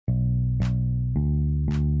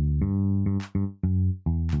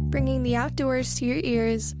Bringing the outdoors to your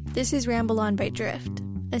ears, this is Ramble On by Drift,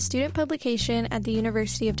 a student publication at the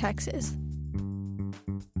University of Texas.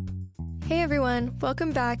 Hey everyone,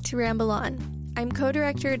 welcome back to Ramble On. I'm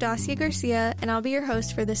co-director Dacia Garcia, and I'll be your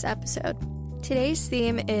host for this episode. Today's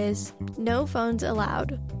theme is No Phones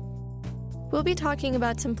Allowed. We'll be talking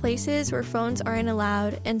about some places where phones aren't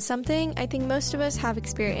allowed and something I think most of us have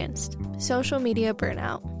experienced, social media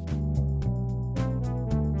burnout.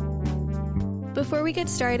 Before we get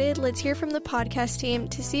started, let's hear from the podcast team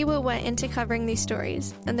to see what went into covering these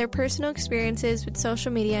stories and their personal experiences with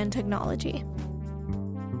social media and technology.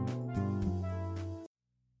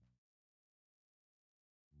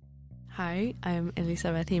 Hi, I'm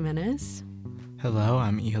Elizabeth Jimenez. Hello,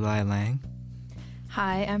 I'm Eli Lang.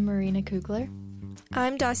 Hi, I'm Marina Kugler.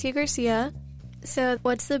 I'm Dacia Garcia. So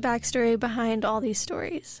what's the backstory behind all these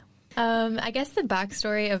stories? I guess the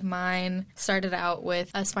backstory of mine started out with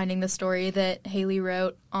us finding the story that Haley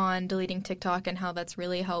wrote on deleting TikTok and how that's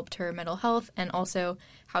really helped her mental health, and also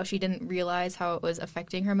how she didn't realize how it was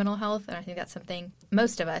affecting her mental health. And I think that's something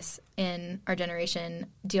most of us in our generation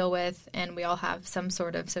deal with, and we all have some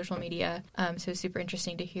sort of social media. So it's super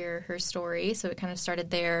interesting to hear her story. So it kind of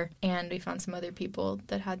started there, and we found some other people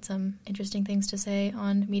that had some interesting things to say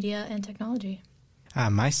on media and technology.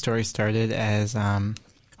 My story started as...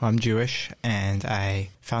 I'm Jewish, and I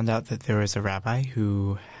found out that there was a rabbi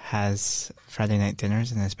who has Friday night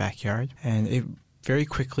dinners in his backyard, and it very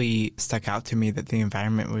quickly stuck out to me that the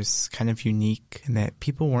environment was kind of unique and that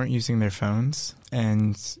people weren't using their phones,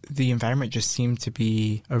 and the environment just seemed to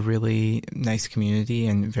be a really nice community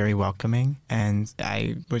and very welcoming, and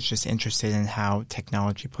I was just interested in how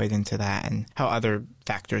technology played into that and how other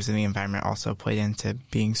factors in the environment also played into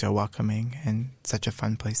being so welcoming and such a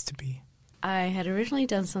fun place to be. I had originally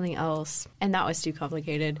done something else, and that was too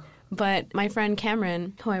complicated. But my friend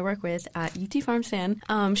Cameron, who I work with at UT Farm Stand,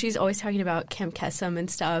 she's always talking about Camp Kesem and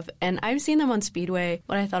stuff. And I've seen them on Speedway,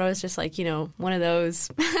 but I thought it was just like, one of those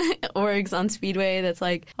orgs on Speedway that's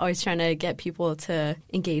like always trying to get people to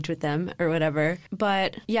engage with them or whatever.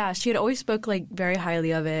 But yeah, she had always spoke like very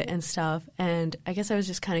highly of it and stuff. And I guess I was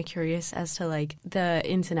just kind of curious as to like the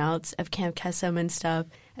ins and outs of Camp Kesem and stuff,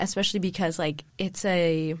 especially because like it's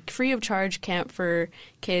a free of charge camp for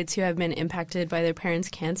kids who have been impacted by their parents'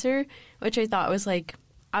 cancer, which I thought was like,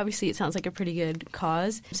 obviously it sounds like a pretty good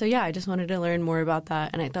cause. So yeah, I just wanted to learn more about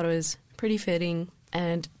that, and I thought it was pretty fitting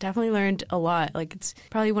and definitely learned a lot. Like it's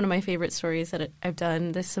probably one of my favorite stories that I've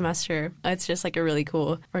done this semester. It's just like a really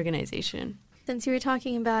cool organization. Since you were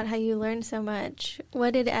talking about how you learned so much,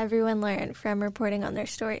 what did everyone learn from reporting on their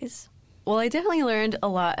stories? Well, I definitely learned a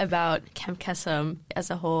lot about Camp Kesem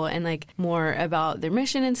as a whole and like more about their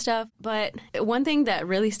mission and stuff. But one thing that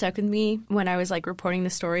really stuck with me when I was like reporting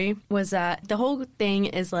the story was that the whole thing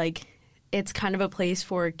is like it's kind of a place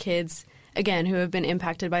for kids, again, who have been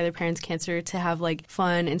impacted by their parents' cancer to have like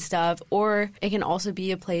fun and stuff, or it can also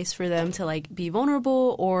be a place for them to like be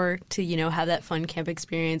vulnerable or to, have that fun camp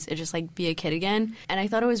experience and just like be a kid again. And I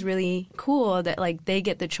thought it was really cool that like they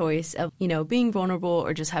get the choice of, being vulnerable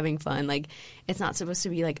or just having fun. Like it's not supposed to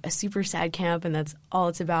be like a super sad camp and that's all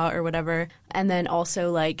it's about or whatever. And then also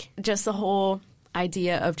like just the whole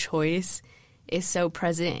idea of choice is so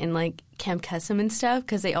present in like Camp Kesem and stuff,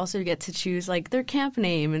 because they also get to choose like their camp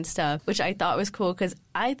name and stuff, which I thought was cool because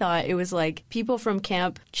I thought it was like people from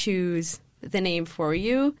camp choose the name for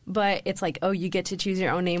you, but it's like, oh, you get to choose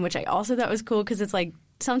your own name, which I also thought was cool because it's like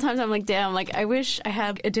sometimes I'm like, damn, like I wish I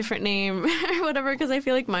had a different name or whatever, because I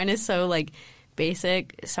feel like mine is so like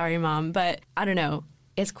basic. Sorry, Mom, but I don't know.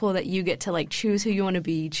 It's cool that you get to like choose who you want to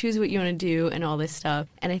be, choose what you want to do and all this stuff.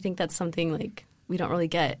 And I think that's something like we don't really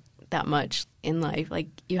get that much in life. Like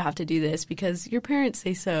you have to do this because your parents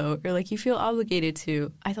say so, or like you feel obligated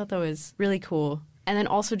to. I thought that was really cool. And then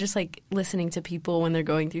also just like listening to people when they're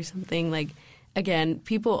going through something. Like again,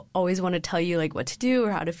 people always want to tell you like what to do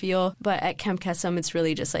or how to feel, but at Camp Kesem it's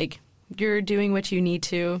really just like you're doing what you need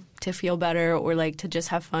to feel better or like to just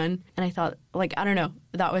have fun. And I thought like, I don't know,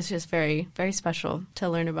 that was just very, very special to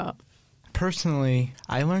learn about. Personally,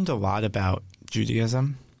 I learned a lot about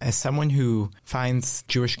Judaism. As someone who finds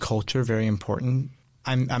Jewish culture very important,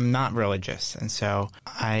 I'm not religious, and so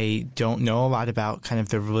I don't know a lot about kind of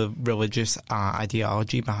the religious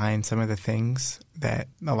ideology behind some of the things that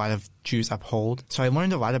a lot of Jews uphold. So I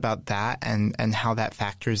learned a lot about that and how that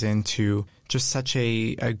factors into just such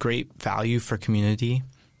a great value for community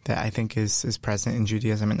that I think is present in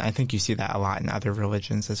Judaism, and I think you see that a lot in other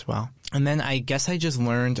religions as well. And then I guess I just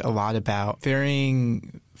learned a lot about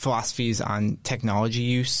varying philosophies on technology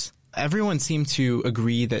use. Everyone seemed to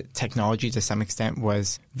agree that technology to some extent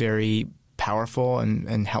was very powerful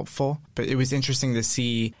and helpful, but it was interesting to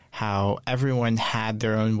see how everyone had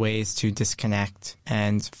their own ways to disconnect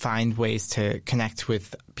and find ways to connect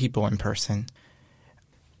with people in person.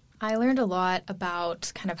 I learned a lot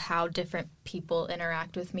about kind of how different people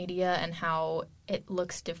interact with media and how it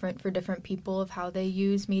looks different for different people of how they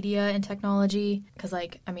use media and technology. Because,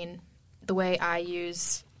 the way I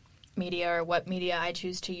use media or what media I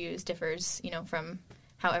choose to use differs, from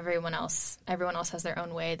how everyone else has their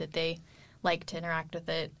own way that they like to interact with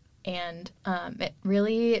it. And it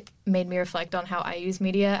really made me reflect on how I use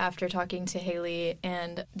media after talking to Haley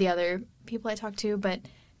and the other people I talked to, but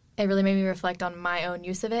it really made me reflect on my own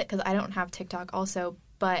use of it because I don't have TikTok also,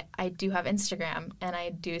 but I do have Instagram, and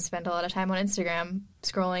I do spend a lot of time on Instagram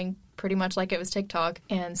scrolling pretty much like it was TikTok.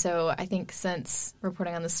 And so I think since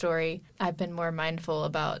reporting on the story, I've been more mindful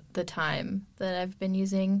about the time that I've been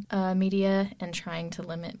using media and trying to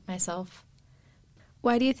limit myself.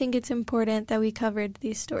 Why do you think it's important that we covered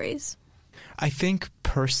these stories? I think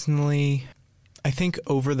personally,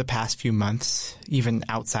 over the past few months, even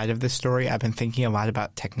outside of this story, I've been thinking a lot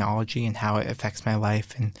about technology and how it affects my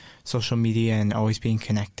life and social media and always being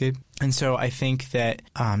connected. And so I think that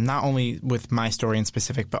not only with my story in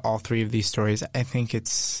specific, but all three of these stories, I think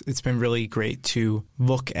it's been really great to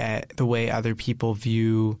look at the way other people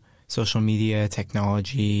view social media,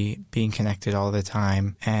 technology, being connected all the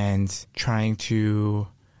time, and trying to,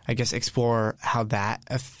 explore how that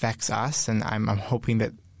affects us. And I'm hoping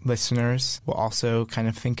that listeners will also kind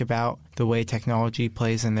of think about the way technology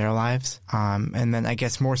plays in their lives. And then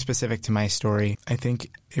more specific to my story, I think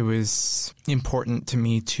it was important to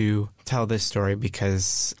me to tell this story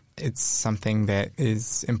because it's something that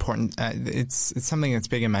is important. It's something that's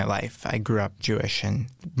big in my life. I grew up Jewish, and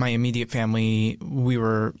my immediate family, we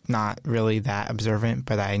were not really that observant,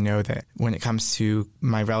 but I know that when it comes to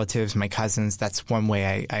my relatives, my cousins, that's one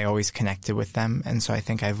way I always connected with them. And so I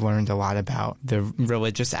think I've learned a lot about the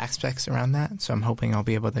religious aspects around that. So I'm hoping I'll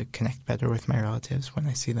be able to connect better with my relatives when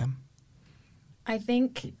I see them. I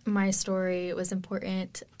think my story was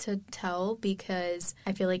important to tell because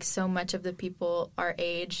I feel like so much of the people our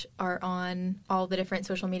age are on all the different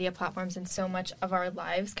social media platforms, and so much of our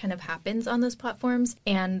lives kind of happens on those platforms.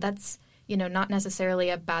 And that's, not necessarily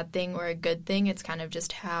a bad thing or a good thing. It's kind of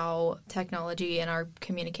just how technology and our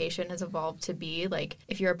communication has evolved to be. Like,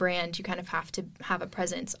 if you're a brand, you kind of have to have a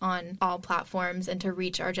presence on all platforms. And to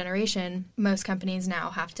reach our generation, most companies now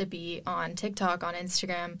have to be on TikTok, on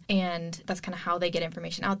Instagram, and that's kind of how they get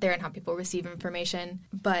information out there and how people receive information.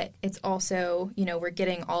 But it's also, we're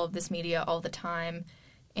getting all of this media all the time.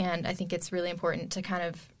 And I think it's really important to kind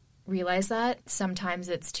of realize that sometimes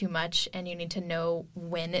it's too much, and you need to know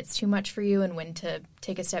when it's too much for you and when to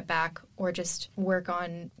take a step back or just work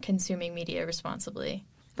on consuming media responsibly.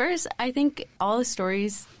 First, I think all the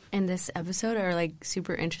stories in this episode are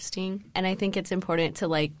super interesting, and I think it's important to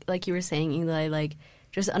like you were saying, Eli,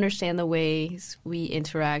 just understand the ways we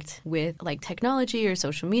interact with technology or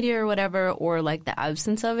social media or whatever, or the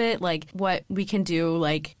absence of it, what we can do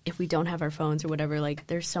if we don't have our phones or whatever.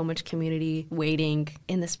 There's so much community waiting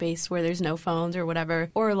in the space where there's no phones or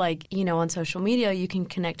whatever, or on social media you can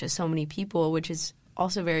connect to so many people, which is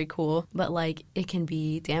also very cool, but it can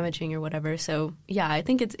be damaging or whatever. So yeah, I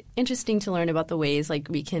think it's interesting to learn about the ways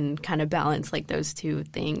we can kind of balance those two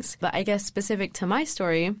things. But I guess specific to my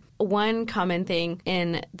story, one common thing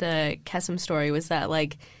in the Kesem story was that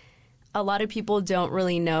a lot of people don't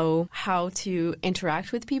really know how to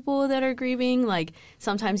interact with people that are grieving.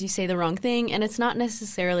 Sometimes you say the wrong thing, and it's not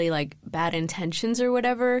necessarily bad intentions or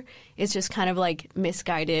whatever. It's just kind of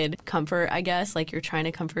misguided comfort, I guess. You're trying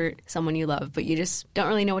to comfort someone you love, but you just don't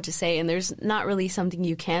really know what to say, and there's not really something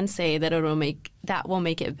you can say that will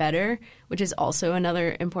make it better, which is also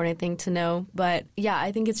another important thing to know. But yeah,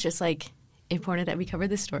 I think it's just important that we cover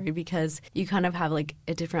this story because you kind of have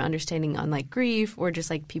a different understanding on grief or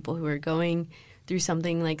just people who are going through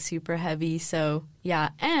something super heavy. So yeah,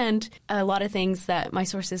 and a lot of things that my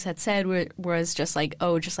sources had said was just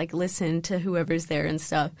listen to whoever's there and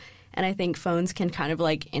stuff. And I think phones can kind of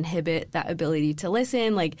inhibit that ability to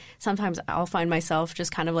listen. Sometimes I'll find myself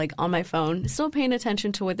just kind of on my phone, still paying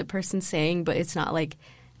attention to what the person's saying, but it's not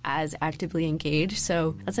as actively engaged.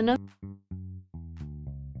 So that's another.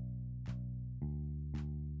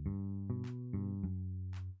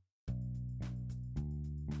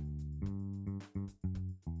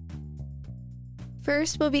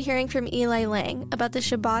 First, we'll be hearing from Eli Lang about the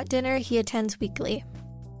Shabbat dinner he attends weekly.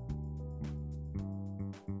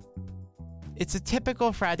 It's a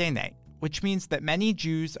typical Friday night, which means that many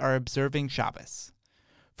Jews are observing Shabbos.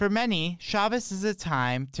 For many, Shabbos is a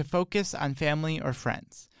time to focus on family or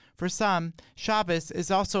friends. For some, Shabbos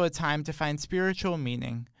is also a time to find spiritual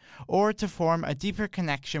meaning, or to form a deeper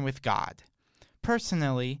connection with God.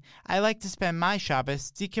 Personally, I like to spend my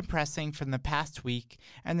Shabbos decompressing from the past week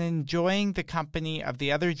and enjoying the company of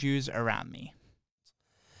the other Jews around me.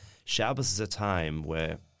 Shabbos is a time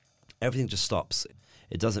where everything just stops.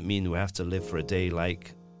 It doesn't mean we have to live for a day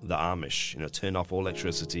like the Amish, turn off all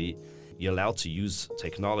electricity. You're allowed to use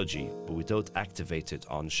technology, but we don't activate it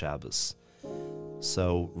on Shabbos.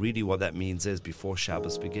 So really what that means is before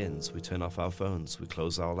Shabbos begins, we turn off our phones, we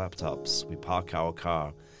close our laptops, we park our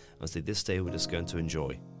car, and say this day we're just going to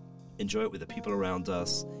enjoy. Enjoy it with the people around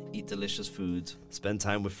us, eat delicious food, spend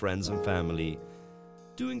time with friends and family,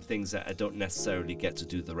 doing things that I don't necessarily get to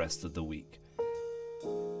do the rest of the week.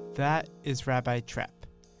 That is Rabbi Trepp.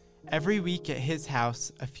 Every week at his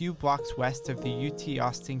house, a few blocks west of the UT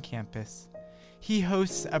Austin campus, he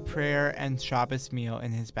hosts a prayer and Shabbos meal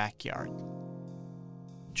in his backyard.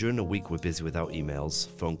 During the week, we're busy with our emails,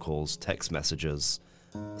 phone calls, text messages,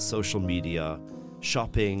 social media,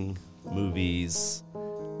 shopping, movies,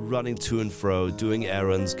 running to and fro, doing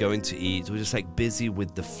errands, going to eat. We're just busy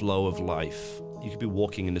with the flow of life. You could be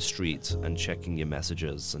walking in the street and checking your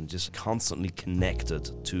messages and just constantly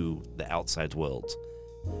connected to the outside world.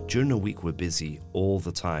 During the week, we're busy all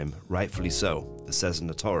the time, rightfully so. It says in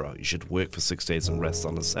the Torah, you should work for 6 days and rest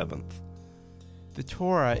on the seventh. The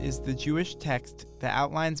Torah is the Jewish text that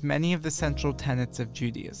outlines many of the central tenets of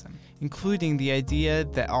Judaism, including the idea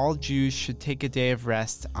that all Jews should take a day of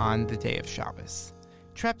rest on the day of Shabbos.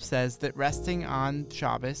 Trepp says that resting on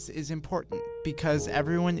Shabbos is important because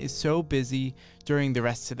everyone is so busy during the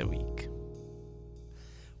rest of the week.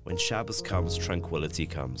 When Shabbos comes, tranquility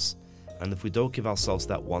comes. And if we don't give ourselves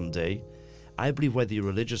that one day, I believe whether you're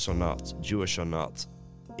religious or not, Jewish or not,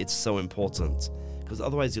 it's so important. Because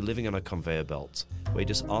otherwise you're living on a conveyor belt where you're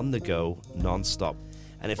just on the go, non-stop.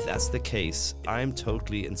 And if that's the case, I'm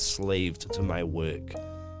totally enslaved to my work.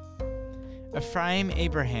 Ephraim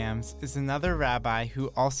Abrahams is another rabbi who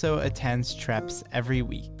also attends Trepp's every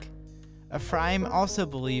week. Ephraim also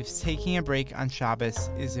believes taking a break on Shabbos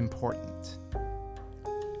is important.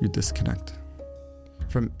 You disconnect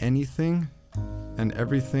from anything and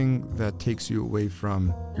everything that takes you away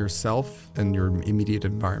from yourself and your immediate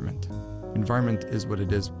environment. Environment is what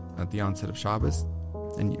it is at the onset of Shabbos,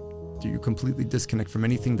 and you completely disconnect from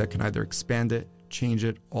anything that can either expand it, change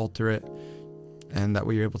it, alter it, and that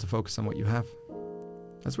way you're able to focus on what you have.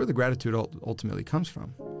 That's where the gratitude ultimately comes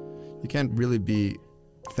from. You can't really be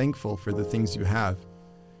thankful for the things you have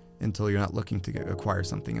until you're not looking to acquire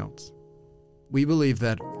something else. We believe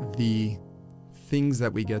that the things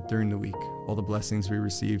that we get during the week, all the blessings we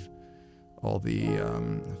receive, all the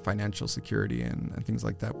financial security and things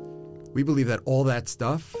like that, we believe that all that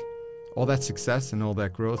stuff, all that success and all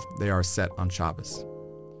that growth, they are set on Shabbos.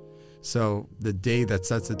 So the day that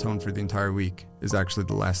sets the tone for the entire week is actually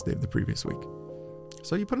the last day of the previous week.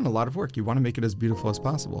 So you put in a lot of work. You want to make it as beautiful as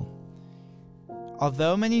possible.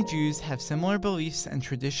 Although many Jews have similar beliefs and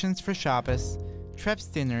traditions for Shabbos, Trepp's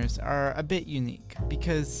dinners are a bit unique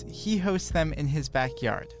because he hosts them in his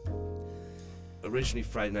backyard. Originally,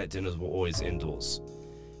 Friday night dinners were always indoors.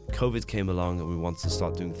 COVID came along and we wanted to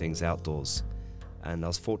start doing things outdoors. And I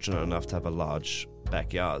was fortunate enough to have a large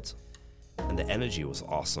backyard. And the energy was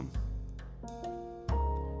awesome.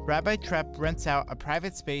 Rabbi Trepp rents out a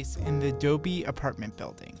private space in the Dobie apartment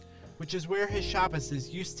building, which is where his Shabbos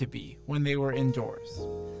used to be when they were indoors.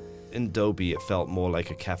 In Dobie, it felt more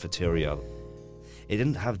like a cafeteria. It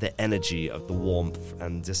didn't have the energy of the warmth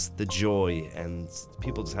and just the joy and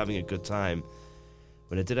people just having a good time.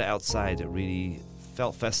 When I did it outside, it really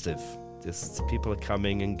felt festive. Just people are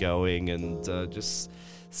coming and going and just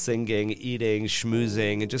singing, eating,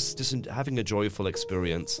 schmoozing, and just having a joyful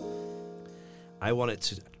experience. I wanted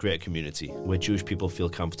to create a community where Jewish people feel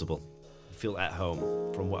comfortable, feel at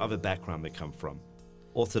home, from whatever background they come from.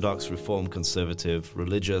 Orthodox, Reform, Conservative,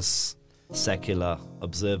 religious, secular,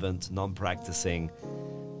 observant, non-practicing.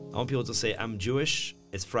 I want people to say, I'm Jewish,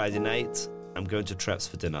 it's Friday night, I'm going to Trepp's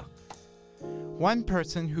for dinner. One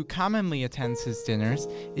person who commonly attends his dinners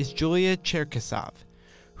is Julia Cherkasov,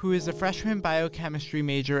 who is a freshman biochemistry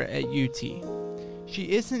major at UT.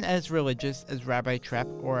 She isn't as religious as Rabbi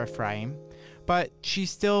Trepp or Ephraim, but she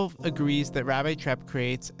still agrees that Rabbi Trepp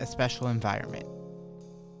creates a special environment.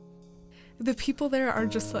 The people there are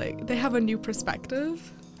just they have a new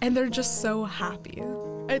perspective, and they're just so happy.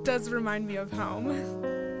 It does remind me of home.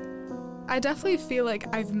 I definitely feel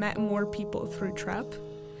like I've met more people through Trepp,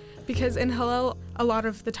 because in Hillel, a lot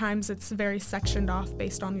of the times it's very sectioned off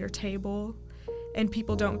based on your table, and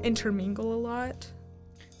people don't intermingle a lot.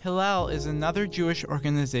 Hillel is another Jewish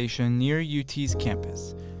organization near UT's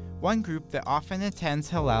campus, One group that often attends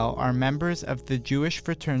Hillel are members of the Jewish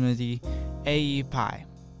fraternity A.E. Pi.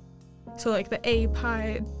 So like the A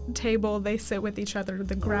Pi table, they sit with each other.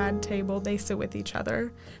 The grad table, they sit with each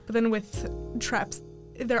other. But then with Treps,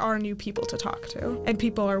 there are new people to talk to, and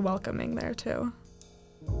people are welcoming there too.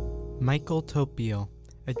 Michael Topiel,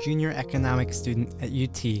 a junior economics student at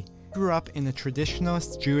UT, grew up in a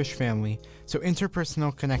traditionalist Jewish family, so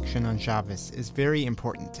interpersonal connection on Shabbos is very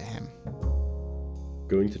important to him.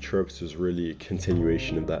 Going to Treps was really a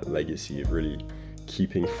continuation of that legacy of really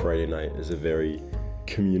keeping Friday night as a very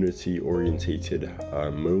community-orientated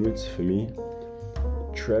moment for me.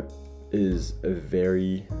 Trep is a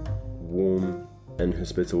very warm and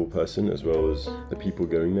hospitable person, as well as the people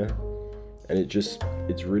going there. And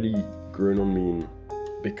it's really grown on me and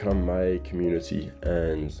become my community.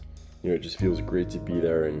 And, it just feels great to be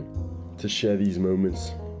there and to share these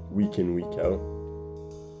moments week in, week out.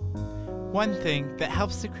 One thing that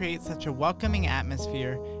helps to create such a welcoming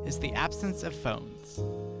atmosphere is the absence of phones.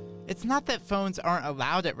 It's not that phones aren't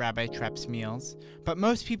allowed at Rabbi Trep's meals, but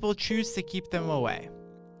most people choose to keep them away.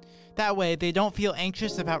 That way, they don't feel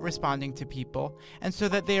anxious about responding to people, and so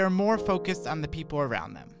that they are more focused on the people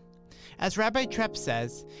around them. As Rabbi Trep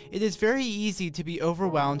says, it is very easy to be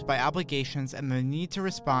overwhelmed by obligations and the need to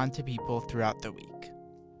respond to people throughout the week.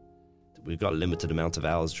 We've got a limited amount of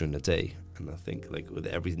hours during the day, and I think with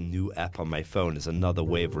every new app on my phone is another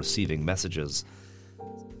way of receiving messages.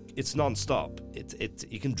 It's non-stop.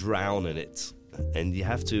 You can drown in it, and you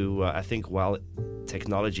have to. I think while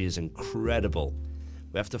technology is incredible,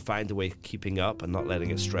 we have to find a way of keeping up and not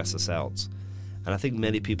letting it stress us out. And I think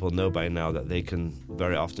many people know by now that they can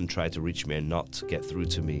very often try to reach me and not get through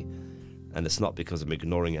to me. And it's not because I'm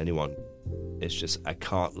ignoring anyone. It's just I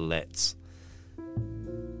can't let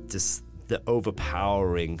the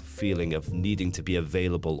overpowering feeling of needing to be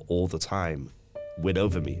available all the time win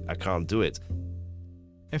over me. I can't do it.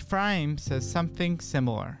 Ephraim says something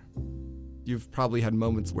similar. You've probably had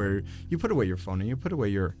moments where you put away your phone and you put away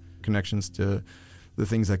your connections to the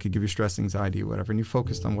things that could give you stress, anxiety, whatever, and you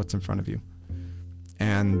focused on what's in front of you.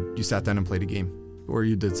 And you sat down and played a game, or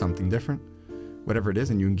you did something different, whatever it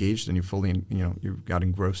is, and you engaged and you fully, you got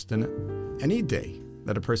engrossed in it. Any day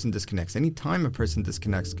that a person disconnects, any time a person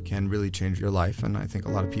disconnects can really change your life, and I think a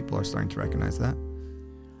lot of people are starting to recognize that.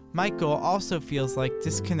 Michael also feels like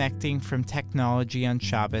disconnecting from technology on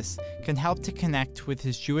Shabbos can help to connect with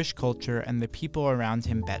his Jewish culture and the people around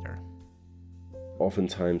him better.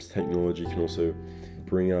 Oftentimes, technology can also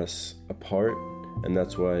bring us apart, and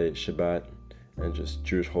that's why Shabbat and just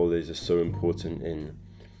Jewish holidays are so important in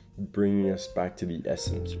bringing us back to the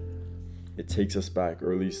essence. It takes us back,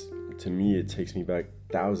 or at least to me, it takes me back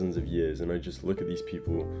thousands of years, and I just look at these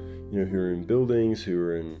people, who are in buildings, who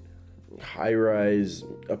are in high-rise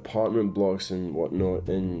apartment blocks and whatnot,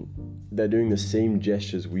 and they're doing the same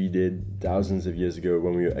gestures we did thousands of years ago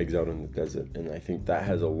when we were exiled in the desert, and I think that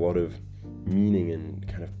has a lot of meaning and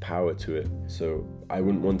kind of power to it. So I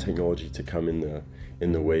wouldn't want technology to come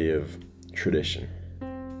in the way of tradition.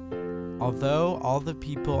 Although all the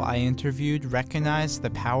people I interviewed recognize the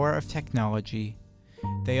power of technology,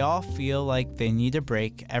 they all feel like they need a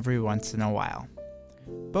break every once in a while.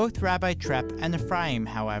 Both Rabbi Trep and Ephraim,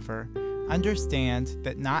 however, understand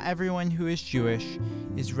that not everyone who is Jewish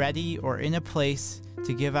is ready or in a place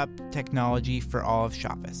to give up technology for all of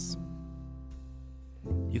Shabbos.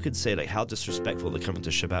 You could say, how disrespectful they're coming to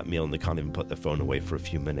Shabbat meal and they can't even put their phone away for a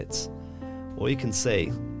few minutes. Or you can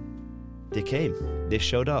say, they came, they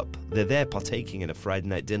showed up, they're there partaking in a Friday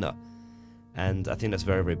night dinner. And I think that's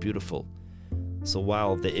very, very beautiful. So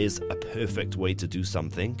while there is a perfect way to do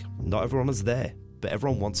something, not everyone is there, but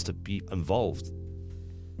everyone wants to be involved.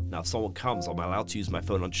 Now, if someone comes, am I allowed to use my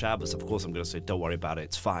phone on Shabbos? Of course I'm going to say, don't worry about it,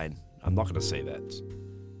 it's fine. I'm not going to say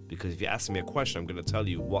that. Because if you ask me a question, I'm going to tell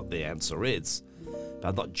you what the answer is. But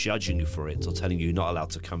I'm not judging you for it or telling you you're not allowed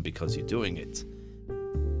to come because you're doing it.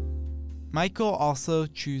 Michael also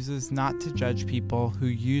chooses not to judge people who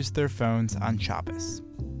use their phones on Shabbos.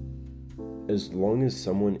 As long as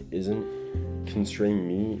someone isn't constraining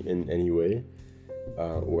me in any way,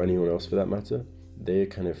 or anyone else for that matter, they're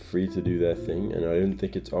kind of free to do their thing, and I don't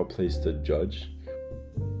think it's our place to judge.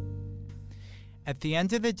 At the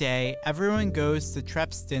end of the day, everyone goes to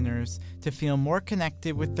Trep's dinners to feel more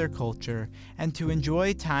connected with their culture and to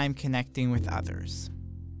enjoy time connecting with others.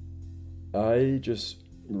 I just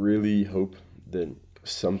really hope that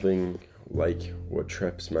something like what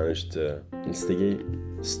Trep's managed to instigate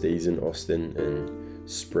stays in Austin and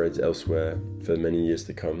spreads elsewhere for many years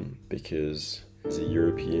to come, because as a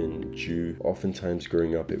European Jew, oftentimes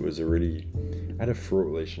growing up, I had a fraught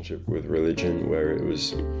relationship with religion where it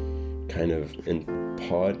was kind of in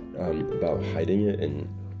part about hiding it, and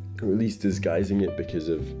or at least disguising it because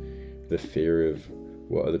of the fear of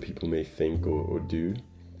what other people may think or do.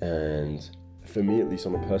 And for me, at least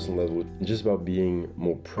on a personal level, it's just about being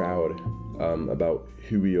more proud about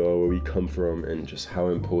who we are, where we come from, and just how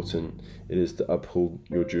important it is to uphold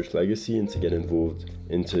your Jewish legacy and to get involved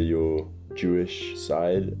into your Jewish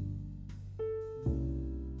side.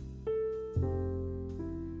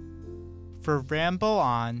 For Ramble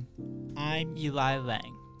On, I'm Eli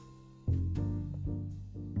Lang.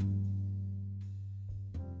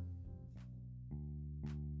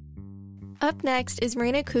 Up next is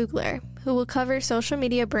Marina Kugler, who will cover social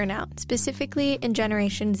media burnout, specifically in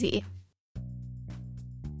Generation Z.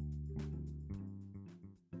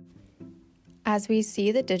 As we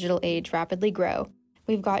see the digital age rapidly grow,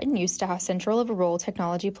 we've gotten used to how central of a role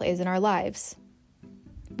technology plays in our lives.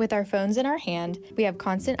 With our phones in our hand, we have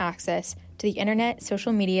constant access to the internet,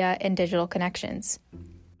 social media, and digital connections.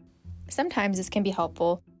 Sometimes this can be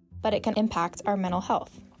helpful, but it can impact our mental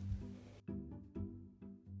health.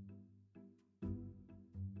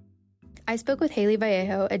 I spoke with Haley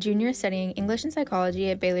Vallejo, a junior studying English and psychology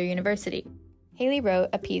at Baylor University. Haley wrote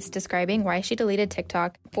a piece describing why she deleted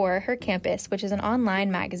TikTok for Her Campus, which is an online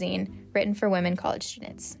magazine written for women college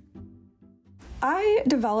students. I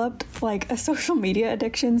developed a social media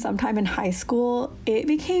addiction sometime in high school. It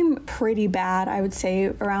became pretty bad, I would say,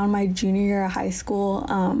 around my junior year of high school.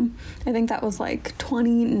 I think that was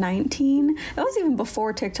 2019. That was even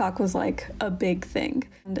before TikTok was a big thing.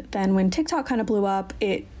 And then when TikTok kind of blew up,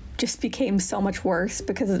 it just became so much worse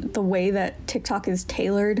because of the way that TikTok is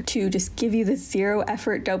tailored to just give you this zero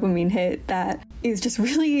effort dopamine hit that is just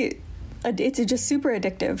it's just super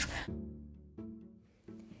addictive.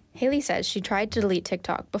 Haley says she tried to delete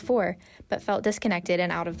TikTok before, but felt disconnected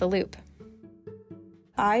and out of the loop.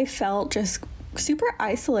 I felt just super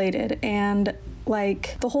isolated and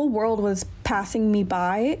the whole world was passing me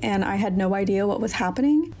by and I had no idea what was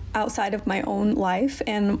happening outside of my own life.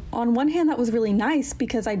 And on one hand, that was really nice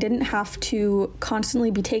because I didn't have to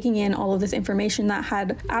constantly be taking in all of this information that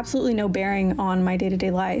had absolutely no bearing on my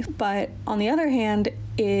day-to-day life. But on the other hand,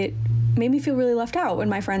 it made me feel really left out when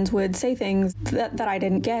my friends would say things that I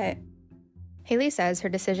didn't get. Haley says her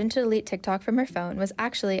decision to delete TikTok from her phone was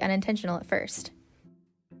actually unintentional at first.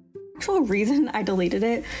 The actual reason I deleted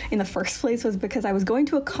it in the first place was because I was going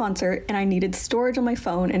to a concert and I needed storage on my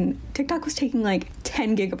phone, and TikTok was taking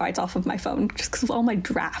 10 gigabytes off of my phone just because of all my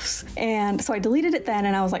drafts. And so I deleted it then,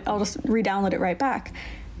 and I was like, I'll just re-download it right back.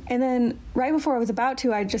 And then right before I was about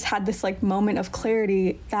to, I just had this moment of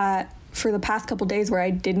clarity that for the past couple days where I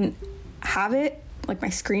didn't have it, my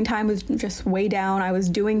screen time was just way down. I was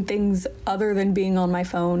doing things other than being on my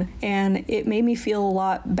phone, and it made me feel a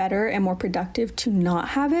lot better and more productive to not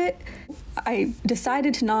have it. I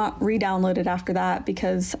decided to not re-download it after that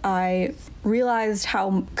because I realized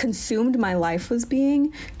how consumed my life was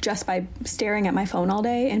being just by staring at my phone all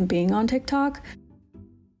day and being on TikTok.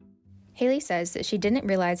 Haley says that she didn't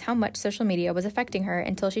realize how much social media was affecting her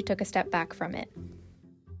until she took a step back from it.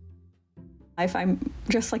 If I'm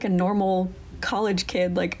just a normal college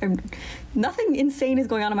kid, nothing insane is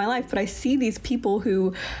going on in my life, but I see these people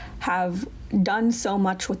who have done so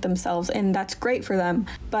much with themselves, and that's great for them.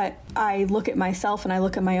 But I look at myself and I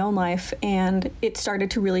look at my own life, and it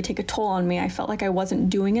started to really take a toll on me. I felt like I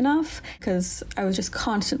wasn't doing enough because I was just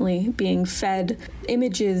constantly being fed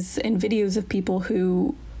images and videos of people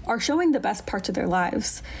who are showing the best parts of their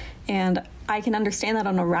lives. And I can understand that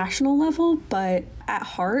on a rational level, but at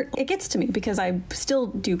heart, it gets to me because I still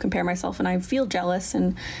do compare myself and I feel jealous,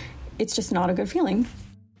 and it's just not a good feeling.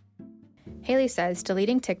 Haley says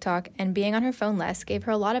deleting TikTok and being on her phone less gave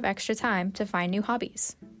her a lot of extra time to find new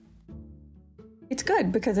hobbies. It's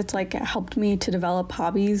good because it's it helped me to develop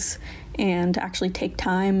hobbies and to actually take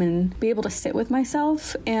time and be able to sit with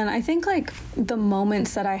myself. And I think the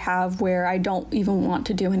moments that I have where I don't even want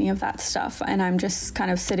to do any of that stuff and I'm just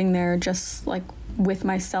kind of sitting there just with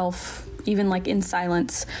myself, even in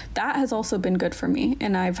silence, that has also been good for me.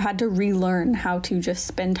 And I've had to relearn how to just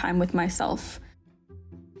spend time with myself.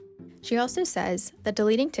 She also says that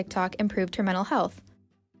deleting TikTok improved her mental health.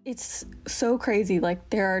 It's so crazy.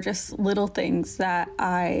 There are just little things that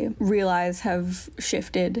I realize have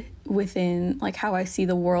shifted within how I see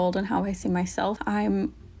the world and how I see myself.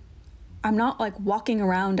 I'm not walking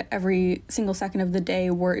around every single second of the day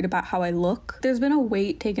worried about how I look. There's been a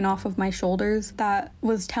weight taken off of my shoulders that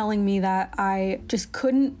was telling me that I just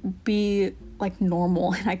couldn't be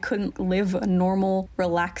normal, and I couldn't live a normal,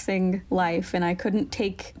 relaxing life, and I couldn't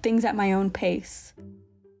take things at my own pace.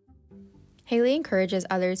 Haley encourages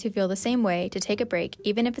others who feel the same way to take a break,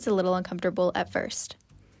 even if it's a little uncomfortable at first.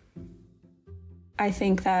 I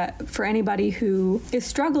think that for anybody who is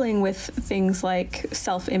struggling with things like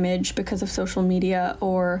self-image because of social media,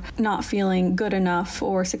 or not feeling good enough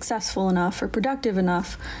or successful enough or productive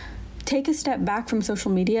enough, take a step back from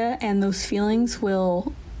social media and those feelings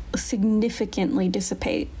will significantly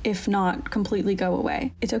dissipate, if not completely go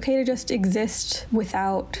away. It's okay to just exist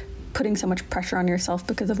without putting so much pressure on yourself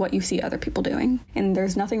because of what you see other people doing. And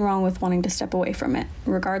there's nothing wrong with wanting to step away from it,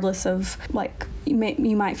 regardless of, like, you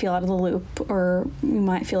might feel out of the loop, or you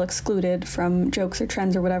might feel excluded from jokes or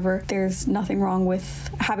trends or whatever. There's nothing wrong with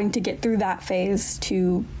having to get through that phase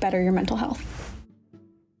to better your mental health.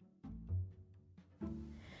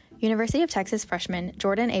 University of Texas freshman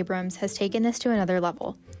Jordan Abrams has taken this to another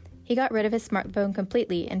level. He got rid of his smartphone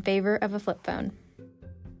completely in favor of a flip phone.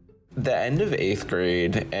 The end of 8th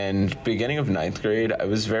grade and beginning of 9th grade, I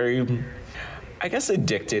was very, I guess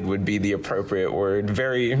addicted would be the appropriate word,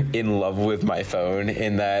 very in love with my phone,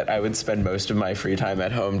 in that I would spend most of my free time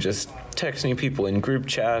at home just texting people in group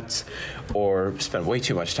chats, or spend way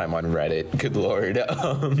too much time on Reddit. Good Lord.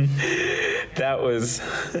 That was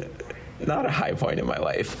not a high point in my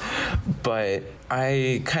life. But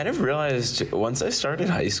I kind of realized once I started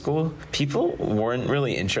high school, people weren't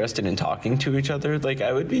really interested in talking to each other. Like,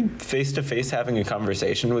 I would be face to face having a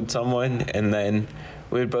conversation with someone, and then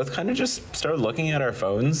we would both kind of just start looking at our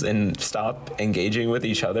phones and stop engaging with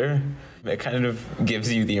each other. It kind of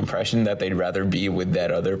gives you the impression that they'd rather be with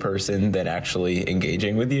that other person than actually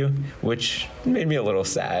engaging with you, which made me a little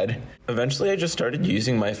sad. Eventually, I just started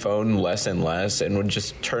using my phone less and less and would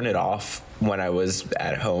just turn it off when I was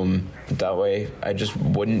at home. That way, I just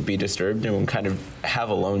wouldn't be disturbed and would kind of have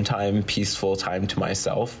alone time, peaceful time to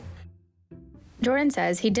myself. Jordan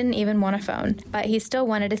says he didn't even want a phone, but he still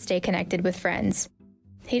wanted to stay connected with friends.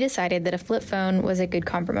 He decided that a flip phone was a good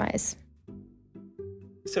compromise.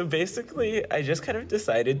 So basically, I just kind of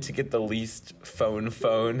decided to get the least phone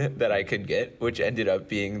that I could get, which ended up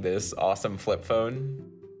being this awesome flip phone.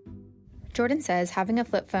 Jordan says having a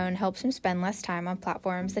flip phone helps him spend less time on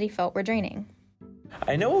platforms that he felt were draining.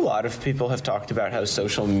 I know a lot of people have talked about how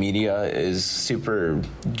social media is super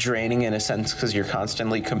draining in a sense because you're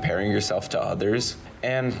constantly comparing yourself to others.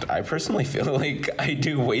 And I personally feel like I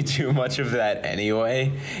do way too much of that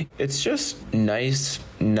anyway. It's just nice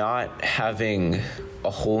not having a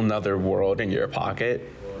whole nother world in your pocket.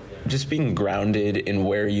 Just being grounded in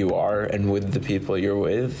where you are and with the people you're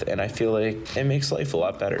with. And I feel like it makes life a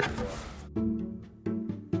lot better.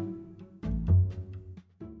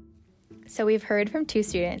 So we've heard from 2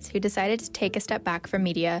 students who decided to take a step back from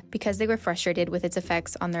media because they were frustrated with its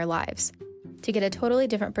effects on their lives. To get a totally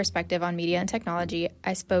different perspective on media and technology,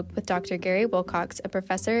 I spoke with Dr. Gary Wilcox, a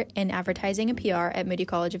professor in advertising and PR at Moody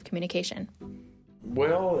College of Communication.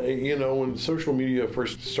 Well, when social media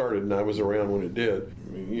first started, and I was around when it did,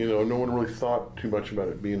 no one really thought too much about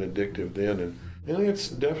it being addictive then. And it's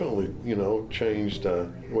definitely, changed the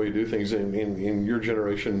way you do things. In your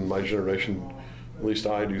generation, my generation, at least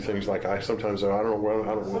I do things like I don't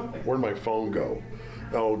know where'd my phone go?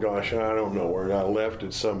 Oh gosh, I don't know where I left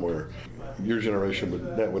it somewhere. Your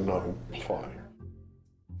generation, that would not apply.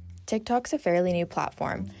 TikTok's a fairly new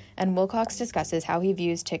platform, and Wilcox discusses how he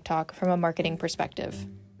views TikTok from a marketing perspective.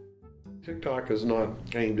 TikTok is not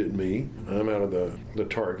aimed at me. I'm out of the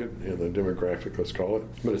target and the demographic, let's call it,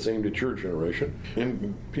 but it's aimed at your generation,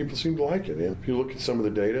 and people seem to like it. And if you look at some of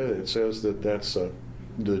the data, it says that that's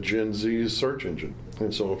the Gen Z's search engine.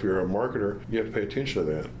 And so if you're a marketer, you have to pay attention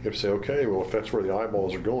to that. You have to say, okay, well, if that's where the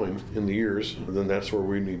eyeballs are going in the ears, then that's where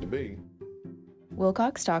we need to be.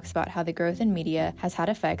 Wilcox talks about how the growth in media has had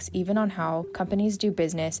effects even on how companies do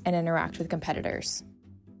business and interact with competitors.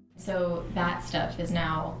 So that stuff is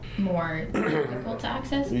now more difficult to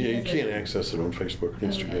access? Yeah, you can't access it on Facebook,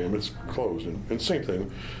 Instagram. Okay. It's closed. And same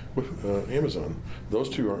thing with Amazon. Those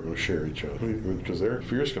two aren't going to share each other because they're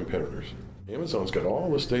fierce competitors. Amazon's got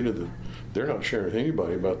all this data that they're not sharing with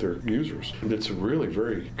anybody about their users. And it's really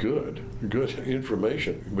very good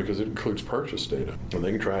information because it includes purchase data. And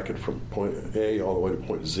they can track it from point A all the way to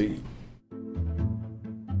point Z.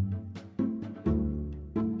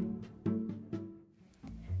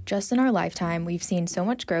 Just in our lifetime, we've seen so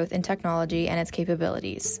much growth in technology and its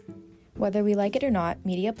capabilities. Whether we like it or not,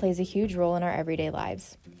 media plays a huge role in our everyday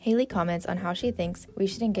lives. Haley comments on how she thinks we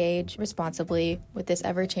should engage responsibly with this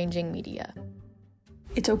ever-changing media.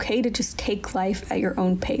 It's okay to just take life at your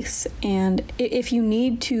own pace. And if you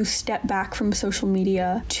need to step back from social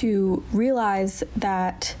media to realize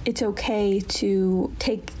that it's okay to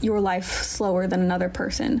take your life slower than another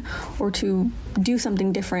person or to do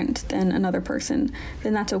something different than another person,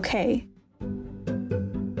 then that's okay.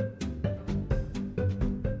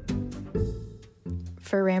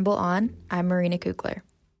 For Ramble On, I'm Marina Kugler.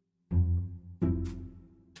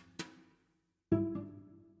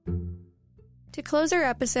 To close our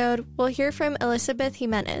episode, we'll hear from Elizabeth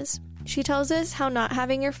Jimenez. She tells us how not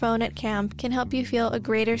having your phone at camp can help you feel a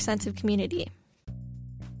greater sense of community.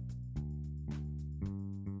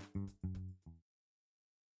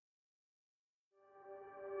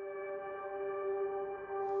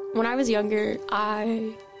 When I was younger,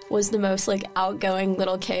 I was the most, outgoing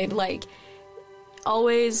little kid,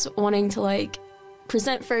 always wanting to,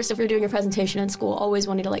 present first if we were doing a presentation in school, always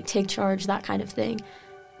wanting to, take charge, that kind of thing.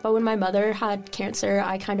 But when my mother had cancer,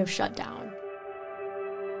 I kind of shut down.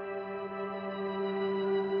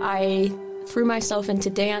 I threw myself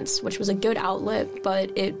into dance, which was a good outlet,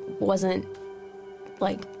 but it wasn't,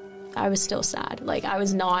 I was still sad. I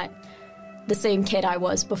was not the same kid I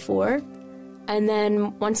was before. And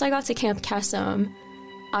then once I got to Camp Kesem,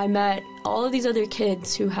 I met all of these other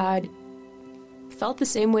kids who had felt the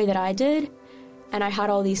same way that I did. And I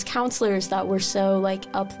had all these counselors that were so,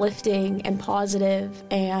 uplifting and positive,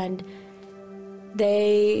 and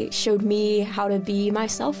they showed me how to be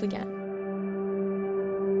myself again.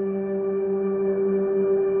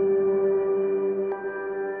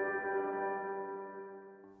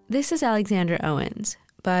 This is Alexandra Owens,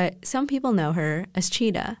 but some people know her as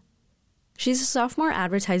Cheetah. She's a sophomore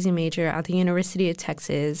advertising major at the University of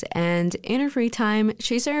Texas, and in her free time,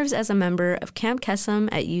 she serves as a member of Camp Kesem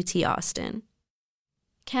at UT Austin.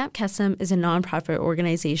 Camp Kesem is a nonprofit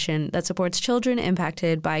organization that supports children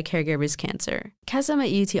impacted by caregivers' cancer. Kesem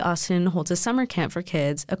at UT Austin holds a summer camp for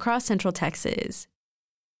kids across Central Texas.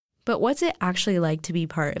 But what's it actually like to be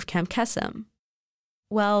part of Camp Kesem?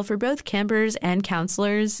 Well, for both campers and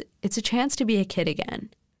counselors, it's a chance to be a kid again.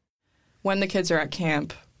 When the kids are at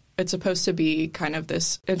camp, it's supposed to be kind of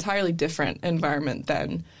this entirely different environment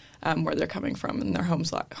than where they're coming from in their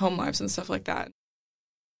home lives and stuff like that.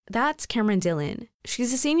 That's Cameron Dillon.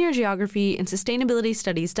 She's a senior geography and sustainability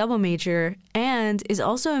studies double major and is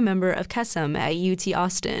also a member of Kesem at UT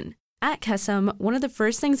Austin. At Kesem, one of the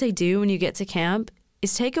first things they do when you get to camp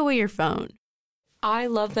is take away your phone. I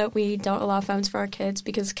love that we don't allow phones for our kids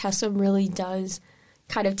because Kesem really does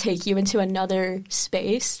kind of take you into another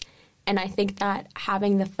space. And I think that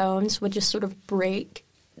having the phones would just sort of break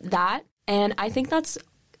that. And I think that's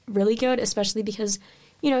really good, especially because,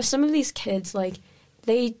 some of these kids,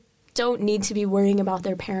 they don't need to be worrying about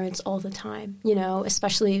their parents all the time,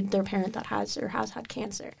 especially their parent that has or has had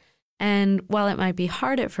cancer. And while it might be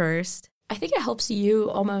hard at first, I think it helps you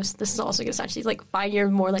almost, this is also going to sound cheesy, find your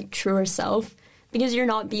more truer self because you're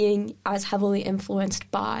not being as heavily influenced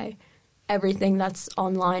by everything that's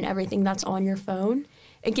online, everything that's on your phone.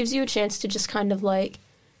 It gives you a chance to just kind of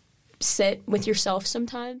sit with yourself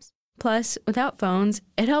sometimes. Plus, without phones,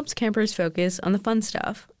 it helps campers focus on the fun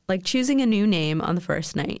stuff, like choosing a new name on the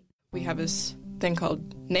first night. We have this thing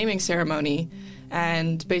called naming ceremony,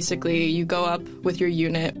 and basically you go up with your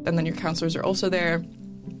unit, and then your counselors are also there,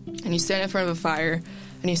 and you stand in front of a fire,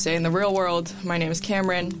 and you say, in the real world, my name is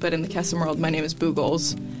Cameron, but in the Kesem world, my name is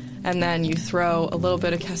Boogles. And then you throw a little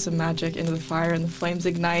bit of Kesem magic into the fire, and the flames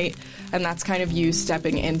ignite, and that's kind of you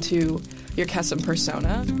stepping into your Kesem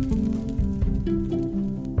persona.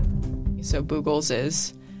 So Boogles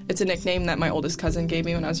it's a nickname that my oldest cousin gave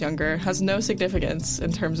me when I was younger. It has no significance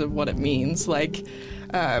in terms of what it means.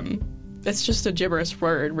 It's just a gibberish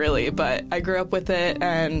word, really, but I grew up with it,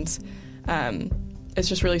 and it's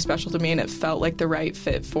just really special to me, and it felt like the right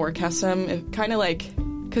fit for Kesem. It kind of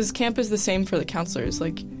because camp is the same for the counselors.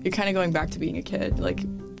 You're kind of going back to being a kid.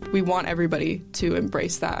 We want everybody to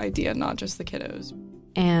embrace that idea, not just the kiddos.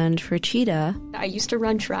 And for Cheetah, I used to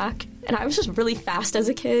run track, and I was just really fast as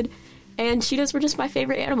a kid, and cheetahs were just my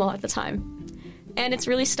favorite animal at the time. And it's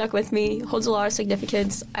really stuck with me, holds a lot of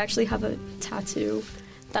significance. I actually have a tattoo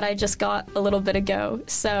that I just got a little bit ago.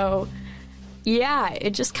 So, yeah,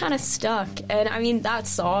 it just kind of stuck. And, I mean, that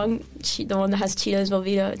song, the one that has Cheetah's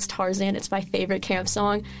Velveeta, it's Tarzan, it's my favorite camp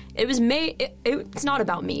song. It was made, it's not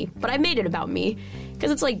about me, but I made it about me.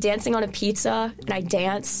 Because it's like dancing on a pizza, and I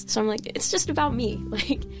dance. So I'm like, it's just about me.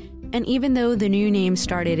 And even though the new name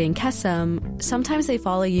started in Kesem, sometimes they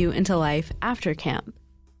follow you into life after camp.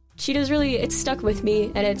 Cheetah's really, it stuck with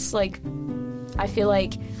me, and it's I feel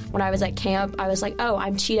like when I was at camp, I was like, oh,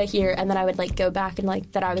 I'm Cheetah here, and then I would go back and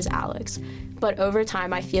that I was Alex. But over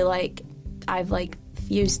time, I feel like I've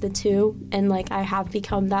fused the two, and I have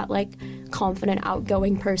become that confident,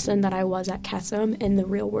 outgoing person that I was at Kesem in the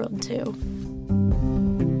real world too.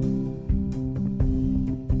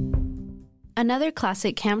 Another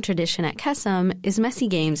classic camp tradition at Kesem is Messy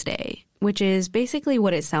Games Day, which is basically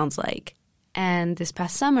what it sounds like. And this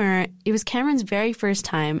past summer, it was Cameron's very first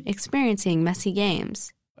time experiencing messy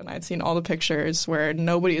games. And I'd seen all the pictures where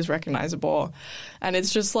nobody is recognizable. And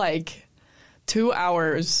it's just like 2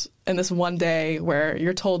 hours in this one day where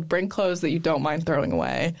you're told bring clothes that you don't mind throwing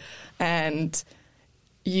away. And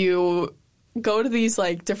you go to these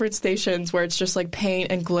like different stations where it's just like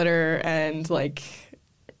paint and glitter and like,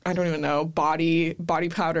 I don't even know, body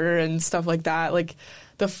powder and stuff like that. Like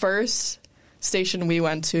the first station we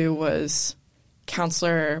went to was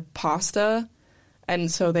Counselor Pasta.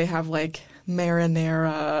 And so they have like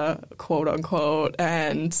marinara, quote unquote,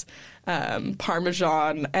 and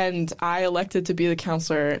Parmesan. And I elected to be the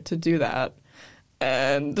counselor to do that.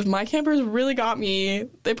 And my campers really got me.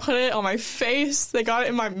 They put it on my face. They got it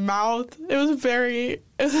in my mouth. It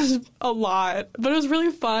was a lot, but it was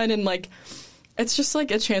really fun. And like, it's just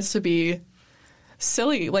like a chance to be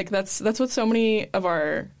silly. Like that's what so many of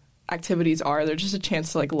our activities are. They're just a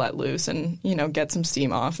chance to like let loose and, you know, get some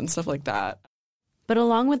steam off and stuff like that. But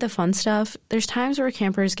along with the fun stuff, there's times where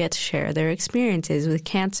campers get to share their experiences with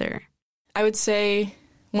cancer. I would say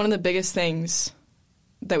one of the biggest things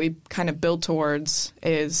that we kind of build towards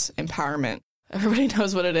is empowerment. Everybody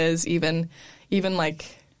knows what it is, even like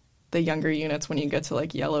the younger units. When you get to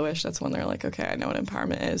like yellowish, that's when they're like, okay, I know what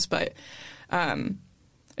empowerment is. But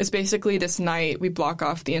it's basically this night we block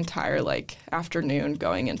off the entire like afternoon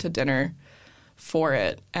going into dinner for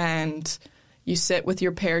it, and you sit with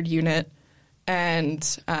your paired unit,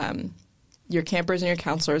 and your campers and your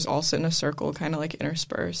counselors all sit in a circle, kind of like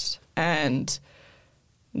interspersed. And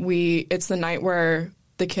it's the night where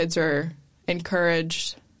the kids are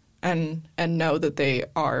encouraged and know that they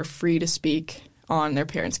are free to speak on their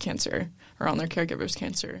parents' cancer or on their caregivers'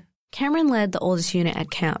 cancer. Cameron led the oldest unit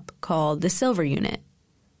at camp, called the Silver Unit.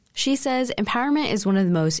 She says empowerment is one of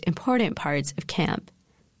the most important parts of camp.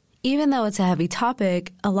 Even though it's a heavy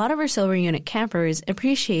topic, a lot of our Silver Unit campers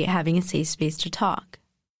appreciate having a safe space to talk.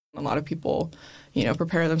 A lot of people, you know,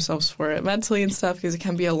 prepare themselves for it mentally and stuff because it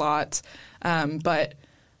can be a lot. But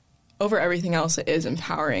over everything else, it is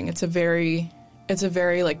empowering. It's a very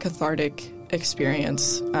like cathartic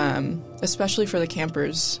experience, especially for the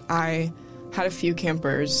campers. I had a few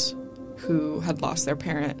campers who had lost their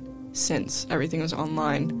parent since everything was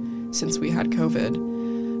online, since we had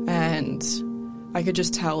COVID. And I could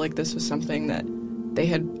just tell like this was something that they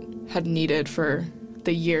had needed for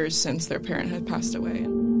the years since their parent had passed away.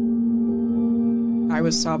 I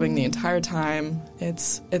was sobbing the entire time.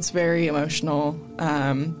 It's very emotional,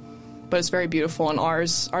 but it's very beautiful. And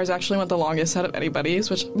ours actually went the longest out of anybody's,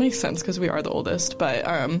 which makes sense because we are the oldest. But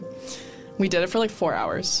we did it for like 4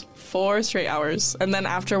 hours, 4 straight hours. And then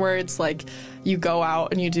afterwards, like, you go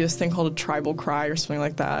out and you do this thing called a tribal cry or something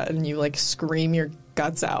like that, and you like scream your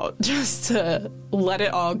guts out just to let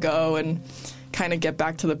it all go and kind of get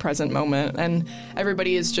back to the present moment. And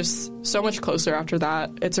everybody is just so much closer after that.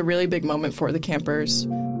 It's a really big moment for the campers.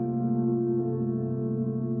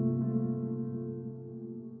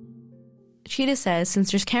 Cheetah says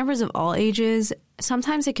since there's campers of all ages,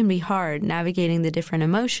 sometimes it can be hard navigating the different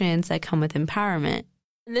emotions that come with empowerment.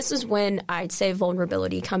 And this is when I'd say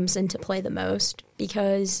vulnerability comes into play the most,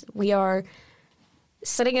 because we are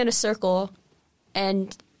sitting in a circle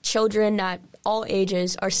and children at all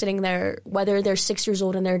ages are sitting there, whether they're 6 years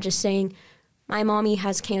old and they're just saying, my mommy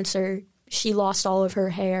has cancer, she lost all of her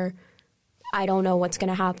hair, I don't know what's going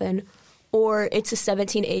to happen. Or it's a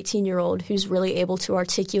 17, 18-year-old who's really able to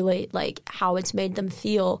articulate like how it's made them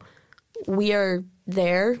feel. We are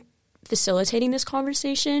there facilitating this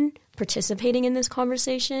conversation, participating in this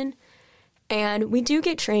conversation, and we do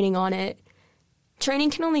get training on it.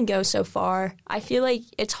 Training can only go so far. I feel like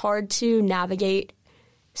it's hard to navigate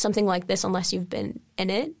something like this unless you've been in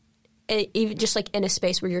it, even just like in a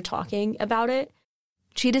space where you're talking about it.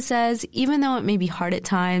 Cheetah says even though it may be hard at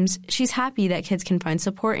times, she's happy that kids can find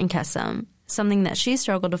support in Kesem, something that she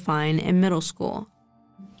struggled to find in middle school.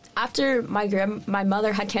 After my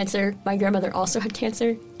mother had cancer, my grandmother also had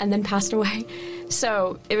cancer and then passed away.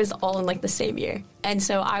 So it was all in like the same year. And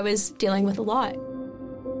so I was dealing with a lot.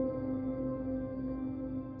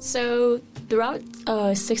 So throughout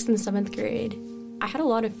 6th and 7th grade, I had a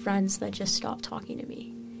lot of friends that just stopped talking to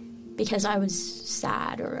me because I was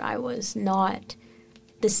sad or I was not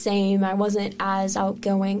the same. I wasn't as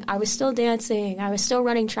outgoing. I was still dancing. I was still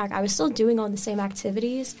running track. I was still doing all the same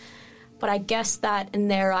activities. But I guess that in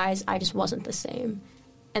their eyes, I just wasn't the same,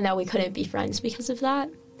 and that we couldn't be friends because of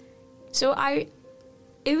that. So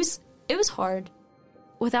it was hard.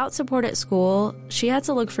 Without support at school, she had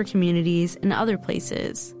to look for communities in other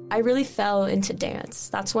places. I really fell into dance.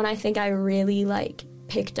 That's when I think I really like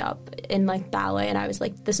picked up in like ballet, and I was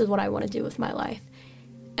like, this is what I want to do with my life.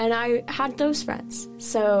 And I had those friends.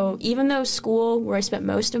 So even though school, where I spent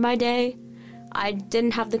most of my day, I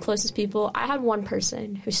didn't have the closest people. I had one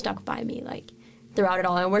person who stuck by me, like, throughout it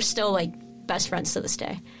all, and we're still, like, best friends to this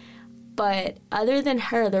day. But other than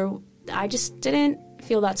her, I just didn't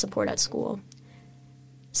feel that support at school.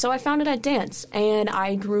 So I found it at dance, and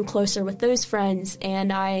I grew closer with those friends,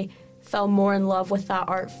 and I fell more in love with that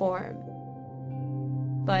art form.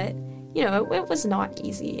 But, you know, it was not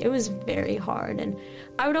easy. It was very hard, and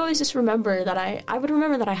I would always just remember that I would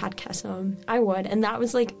remember that I had Kesem. I would, and that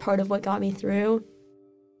was, like, part of what got me through.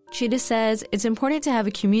 Chida says it's important to have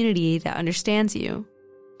a community that understands you.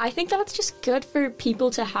 I think that it's just good for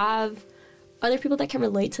people to have other people that can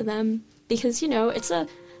relate to them, because, you know,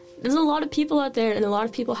 there's a lot of people out there, and a lot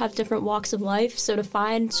of people have different walks of life, so to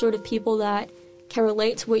find sort of people that can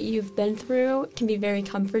relate to what you've been through can be very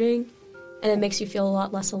comforting, and it makes you feel a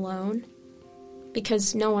lot less alone,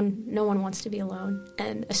 because no one wants to be alone,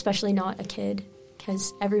 and especially not a kid,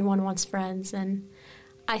 because everyone wants friends. And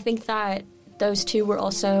I think that those two were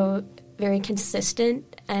also very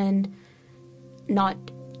consistent and not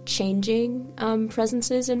changing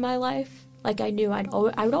presences in my life. Like, I knew I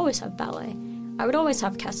would always have ballet. I would always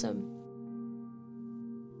have Kesem.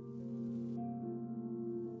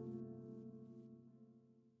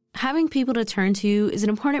 Having people to turn to is an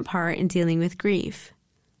important part in dealing with grief.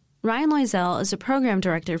 Ryan Loisel is a program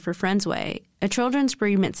director for Friendsway, a children's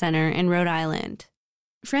bereavement center in Rhode Island.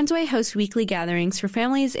 Friendsway hosts weekly gatherings for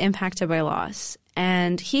families impacted by loss,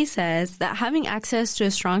 and he says that having access to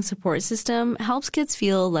a strong support system helps kids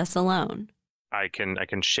feel less alone. I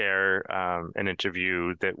can share an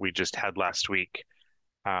interview that we just had last week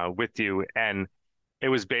with you, and it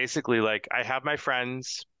was basically like, I have my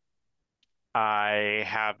friends, I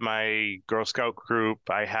have my Girl Scout group,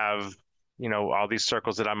 I have, you know, all these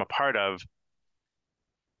circles that I'm a part of,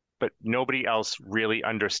 but nobody else really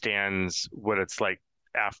understands what it's like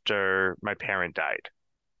after my parent died.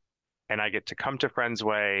 And I get to come to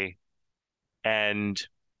Friendsway and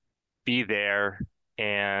be there,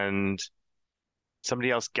 and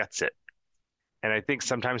somebody else gets it. And I think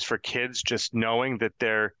sometimes for kids, just knowing that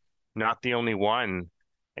they're not the only one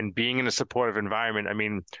and being in a supportive environment, I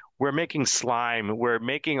mean, we're making slime, we're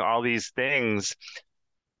making all these things.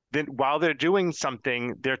 Then while they're doing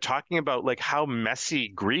something, they're talking about like how messy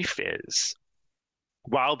grief is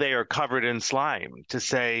while they are covered in slime, to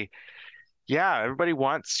say, yeah, everybody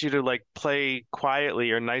wants you to like play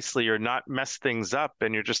quietly or nicely or not mess things up.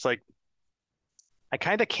 And you're just like, I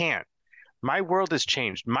kind of can't. My world has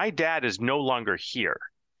changed. My dad is no longer here.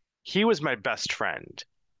 He was my best friend.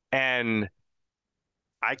 And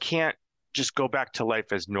I can't just go back to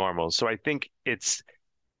life as normal. So I think it's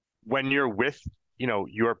when you're with, you know,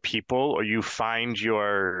 your people, or you find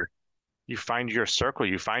your circle,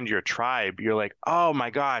 you find your tribe, you're like, oh my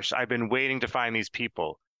gosh, I've been waiting to find these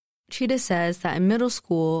people. Chida says that in middle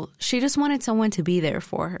school, she just wanted someone to be there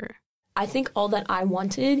for her. I think all that I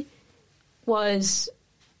wanted was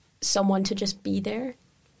someone to just be there,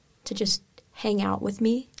 to just hang out with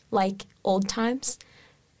me like old times.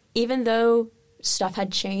 Even though stuff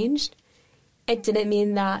had changed, it didn't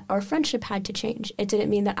mean that our friendship had to change. It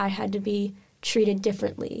didn't mean that I had to be treated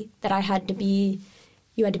differently, that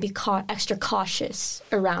you had to be extra cautious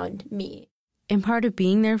around me. And part of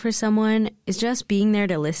being there for someone is just being there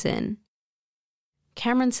to listen.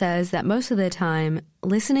 Cameron says that most of the time,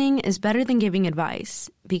 listening is better than giving advice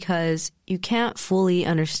because you can't fully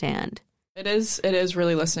understand. It is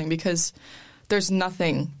really listening, because there's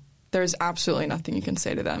absolutely nothing you can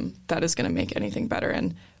say to them that is going to make anything better.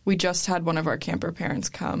 And we just had one of our camper parents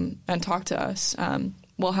come and talk to us.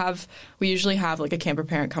 We usually have like a camper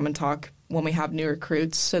parent come and talk when we have new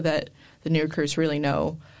recruits, so that the new recruits really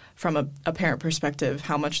know from a parent perspective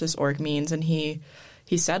how much this org means. And he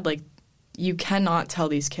said, like, you cannot tell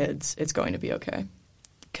these kids it's going to be okay,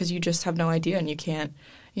 because you just have no idea, and you can't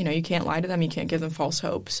lie to them, you can't give them false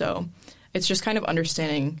hope. So it's just kind of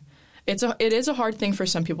understanding. It is a hard thing for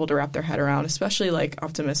some people to wrap their head around, especially like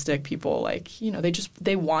optimistic people. Like, you know,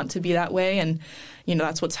 they want to be that way, and, you know,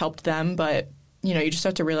 that's what's helped them. But, you know, you just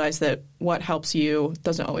have to realize that what helps you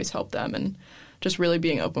doesn't always help them, and just really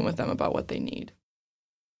being open with them about what they need.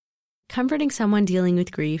 Comforting someone dealing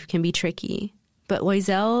with grief can be tricky, but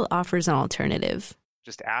Loisel offers an alternative.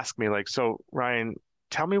 Just ask me, like, so Ryan,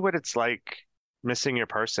 tell me what it's like missing your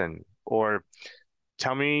person, or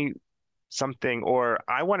tell me something, or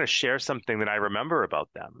I want to share something that I remember about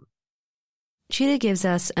them. Chida gives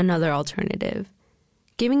us another alternative,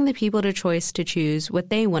 giving the people the choice to choose what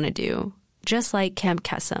they want to do, just like Camp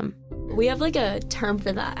Kesem. We have like a term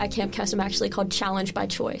for that at Camp Kesem actually called challenge by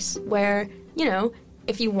choice, where, you know,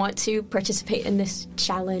 if you want to participate in this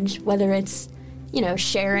challenge, whether it's,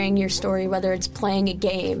 sharing your story, whether it's playing a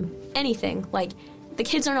game, anything, like, the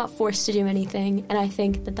kids are not forced to do anything, and I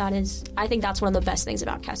think that's one of the best things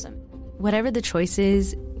about Kesem. Whatever the choice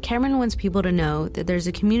is, Cameron wants people to know that there's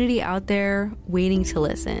a community out there waiting to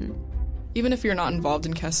listen. Even if you're not involved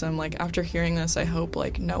in Kesem, like, after hearing this, I hope,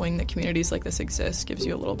 like, knowing that communities like this exist gives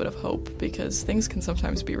you a little bit of hope, because things can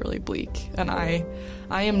sometimes be really bleak. And I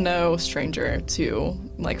am no stranger to,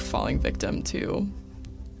 like, falling victim to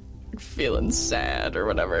feeling sad or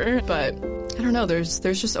whatever. But I don't know, there's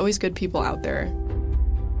just always good people out there.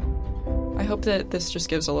 I hope that this just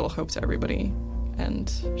gives a little hope to everybody and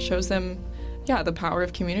shows them, the power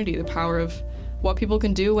of community, the power of what people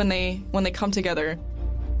can do when they come together.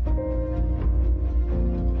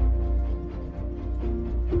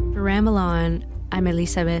 For Ramble On, I'm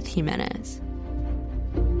Elizabeth Jimenez.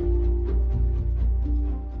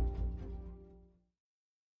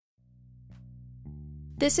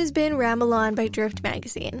 This has been Ramble On by Drift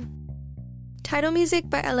Magazine. Title music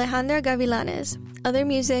by Alejandra Gavilanes. Other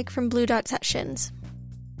music from Blue Dot Sessions.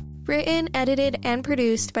 Written, edited, and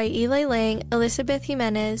produced by Eli Lang, Elizabeth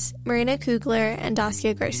Jimenez, Marina Kugler, and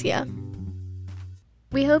Dacia Garcia.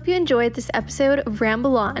 We hope you enjoyed this episode of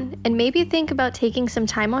Ramble On, and maybe think about taking some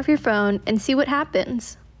time off your phone and see what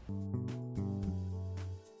happens.